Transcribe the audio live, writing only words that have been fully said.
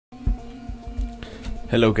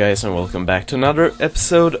Hello guys and welcome back to another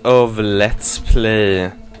episode of Let's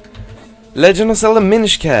Play Legend of Zelda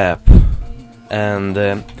Minish Cap. And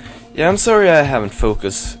yeah, I'm sorry I haven't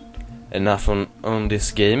focused enough on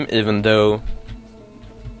this game, even though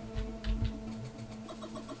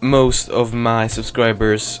most of my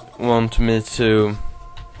subscribers want me to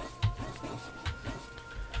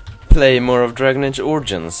play more of Dragon Age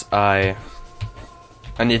Origins. I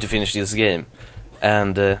need to finish this game.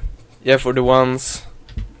 And yeah, for the ones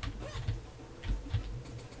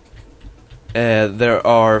there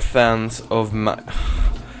are fans of my...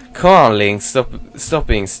 Come on, Link, stop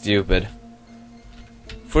being stupid.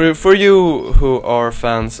 For you who are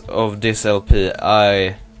fans of this LP,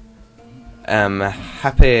 I am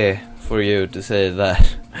happy for you to say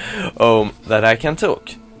that that I can talk.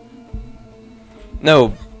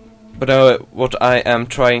 No, but what I am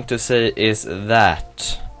trying to say is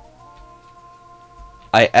that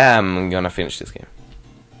I am gonna finish this game.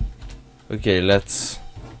 Okay, let's...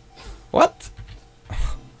 What?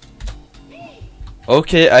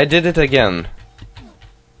 Okay, I did it again.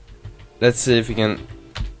 Let's see if we can...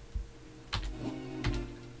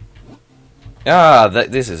 Ah,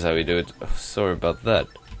 this is how we do it. Oh, sorry about that.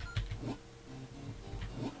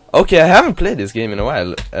 Okay, I haven't played this game in a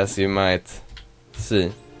while, as you might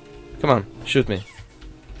see. Come on, shoot me.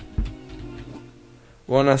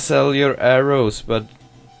 Wanna sell your arrows, but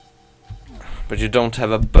you don't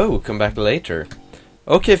have a bow. Come back later.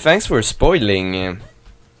 Okay, thanks for spoiling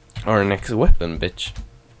our next weapon, bitch.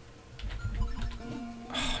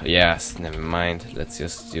 Yes, never mind. Let's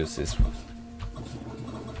just use this.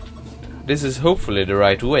 This is hopefully the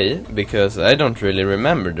right way, because I don't really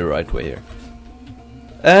remember the right way here.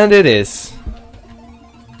 And it is.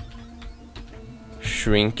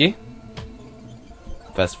 Shrinky.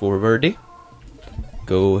 Fast forwardy.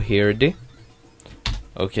 Go here-dy.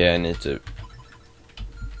 Okay, I need to...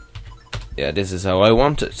 Yeah, this is how I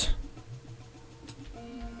want it.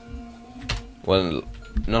 Well,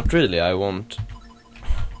 not really, I want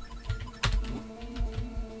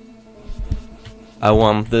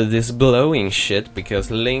this blowing shit, because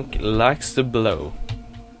Link likes to blow.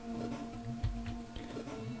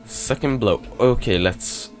 Suck and blow. Okay,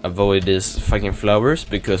 let's avoid these fucking flowers,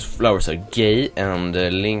 because flowers are gay, and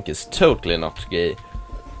Link is totally not gay.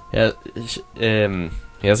 Yeah,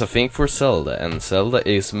 he has a thing for Zelda, and Zelda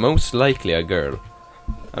is most likely a girl.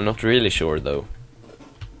 I'm not really sure though.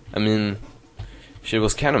 I mean, she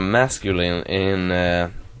was kind of masculine in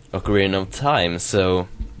Ocarina of Time, so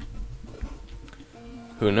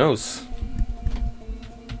who knows?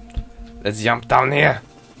 Let's jump down here.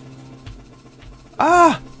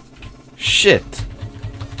 Ah! Shit!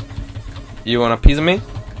 You want a piece of me?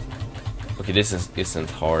 Okay, this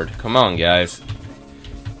isn't hard. Come on, guys.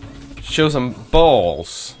 Show some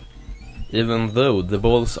balls, even though the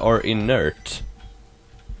balls are inert.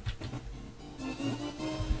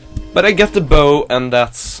 But I get the bow, and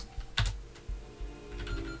that's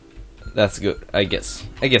good, I guess.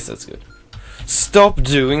 I guess that's good. Stop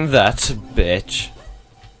doing that, bitch.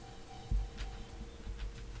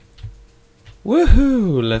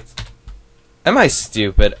 Woohoo! Let's... Am I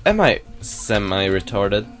stupid? Am I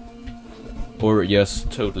semi-retarded? Or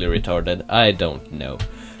just totally retarded? I don't know.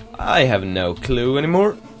 I have no clue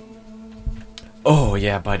anymore. Oh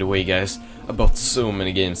yeah, by the way guys, I bought so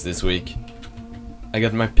many games this week. I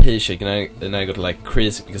got my paycheck and I got like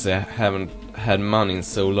crazy because I haven't had money in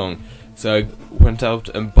so long. So I went out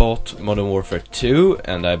and bought Modern Warfare 2,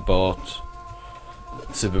 and I bought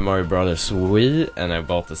Super Mario Bros. Wii, and I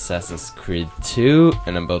bought Assassin's Creed 2,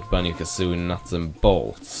 and I bought Banjo-Kazooie Nuts and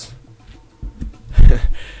Bolts.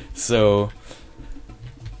 So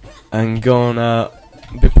I'm gonna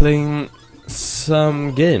be playing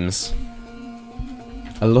some games.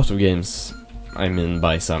 A lot of games. I mean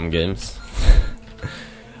by some games.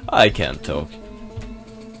 I can't talk.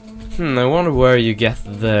 I wonder where you get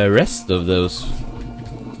the rest of those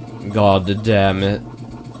goddamn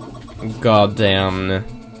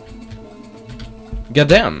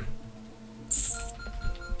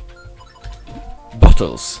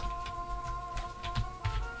bottles.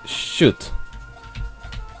 Shoot.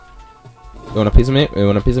 You want a piece of me? You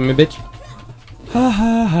want a piece of me, bitch? Ha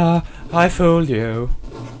ha ha, I fooled you.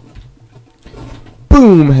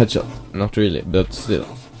 Boom, headshot. Not really, but still.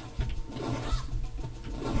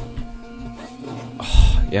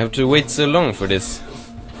 Oh, you have to wait so long for this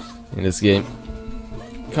in this game.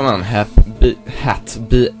 Come on, hat,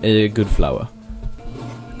 be a good flower.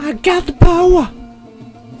 I got the power!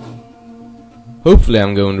 Hopefully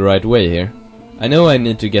I'm going the right way here. I know I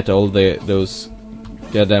need to get all those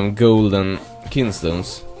goddamn golden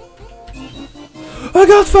kinstones. I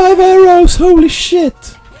got 5 arrows! Holy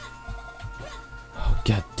shit! Oh,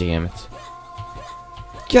 god damn it.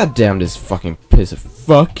 God damn this fucking piece of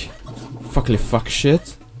fuck. Fuckly fuck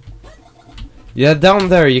shit. Yeah, down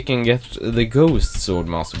there you can get the ghost sword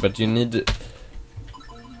master, but you need...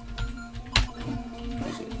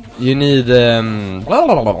 You need 9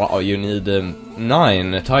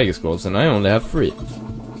 tiger scrolls, and I only have 3.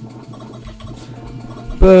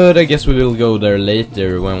 But I guess we will go there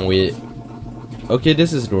later when we... Okay,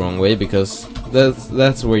 this is the wrong way, because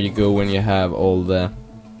that's where you go when you have all the...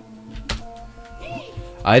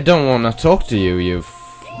 I don't wanna talk to you,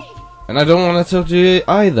 and I don't wanna talk to you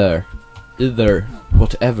either.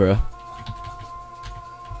 Whatever.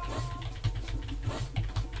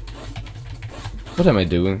 What am I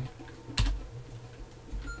doing?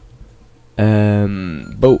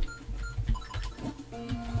 Bow.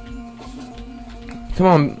 Come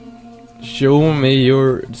on, show me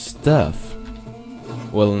your stuff.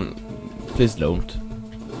 Well, please don't.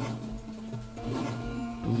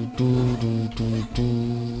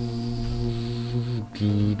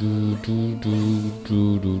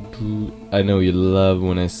 I know you love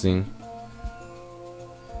when I sing.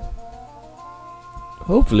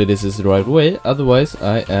 Hopefully this is the right way, otherwise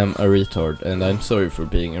I am a retard, and I'm sorry for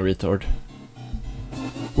being a retard.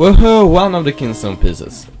 Woohoo! One of the Kingstone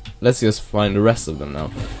pieces. Let's just find the rest of them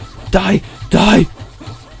now. Die! Die!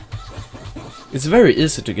 It's very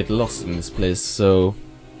easy to get lost in this place, so...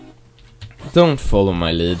 Don't follow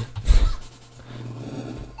my lead.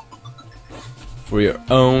 For your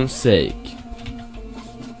own sake.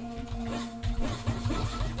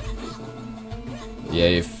 Yeah,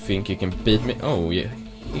 you think you can beat me? Oh, yeah.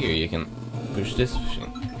 Here you can push this thing.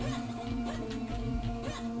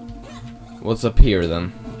 What's up here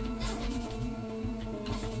then?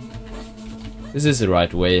 This is the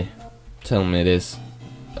right way. Tell me this.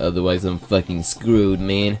 Otherwise I'm fucking screwed,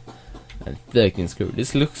 man. I'm fucking screwed.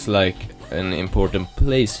 This looks like an important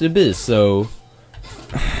place to be, so...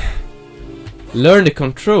 Learn the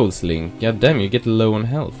controls, Link. God damn, you get low on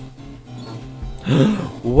health.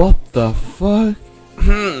 What the fuck?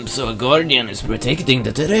 So a guardian is protecting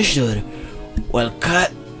the treasure. Well,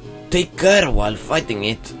 take care while fighting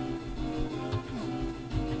it.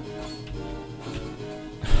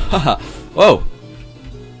 Haha. Whoa.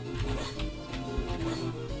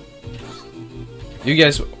 You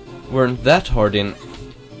guys weren't that hard in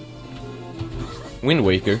Wind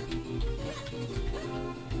Waker.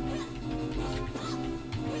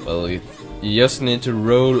 Well, you just need to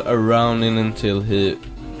roll around in until he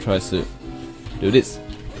tries to do this.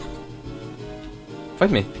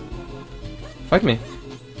 Fight me. Fight me.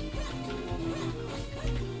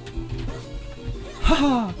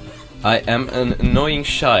 Haha! I am an annoying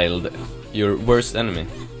child. Your worst enemy.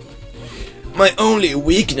 My only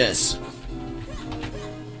weakness.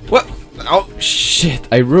 What? Oh shit!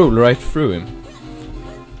 I rolled right through him.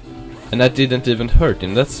 And I didn't even hurt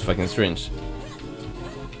him. That's fucking strange.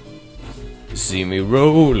 See me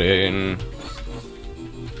rolling.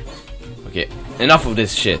 Okay, enough of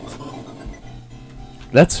this shit.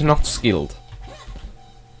 That's not skilled.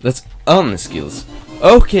 That's unskilled.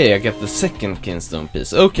 Okay, I got the second Kingstone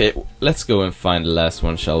piece. Okay, let's go and find the last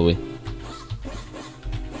one, shall we?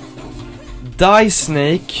 Die,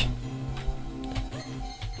 snake!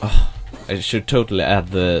 Oh, I should totally add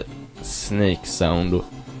the snake sound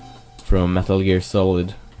from Metal Gear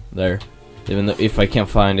Solid there. Even though if I can't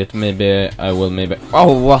find it, maybe I will maybe...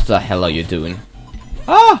 Oh, what the hell are you doing?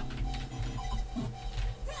 Ah!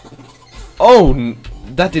 Oh,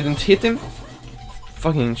 that didn't hit him?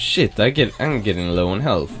 Fucking shit, I'm getting low on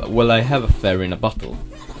health. Well, I have a fairy in a bottle.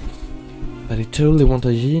 But I totally want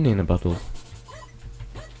a genie in a bottle.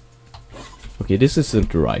 Okay, this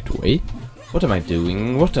isn't the right way. What am I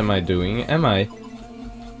doing? What am I doing? Am I...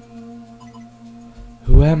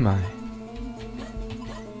 Who am I?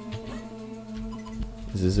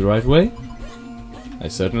 Is this the right way? I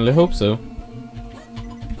certainly hope so.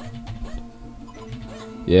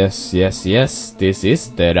 Yes, yes, yes, this is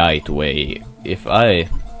the right way.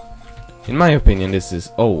 In my opinion, this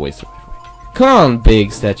is always the right way. Come on,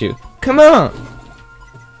 big statue. Come on!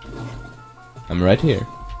 I'm right here.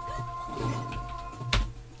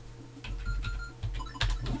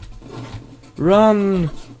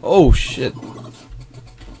 Run! Oh shit.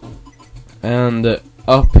 And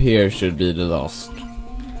up here should be the last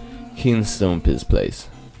Kingstone piece place.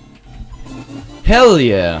 Hell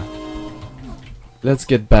yeah! Let's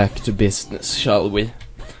get back to business, shall we?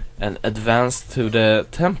 And advance to the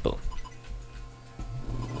temple.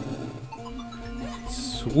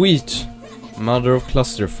 Sweet mother of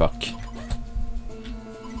clusterfuck.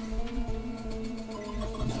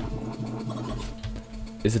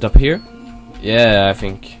 Is it up here? Yeah, I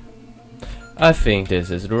think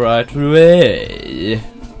this is the right way.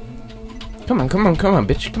 Come on,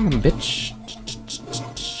 bitch. Come on, bitch.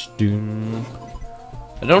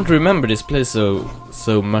 I don't remember this place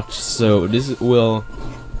so much, so this will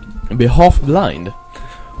be half blind.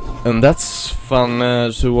 And that's fun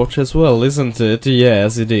to watch as well, isn't it?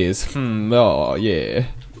 Yes, it is. Oh, yeah.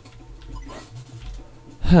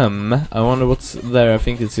 I wonder what's there. I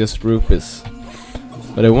think it's just rupees.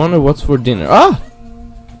 But I wonder what's for dinner.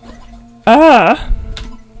 Ah!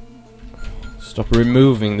 Stop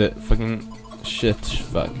removing the fucking shit.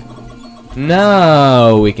 Fuck.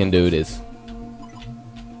 Now we can do this.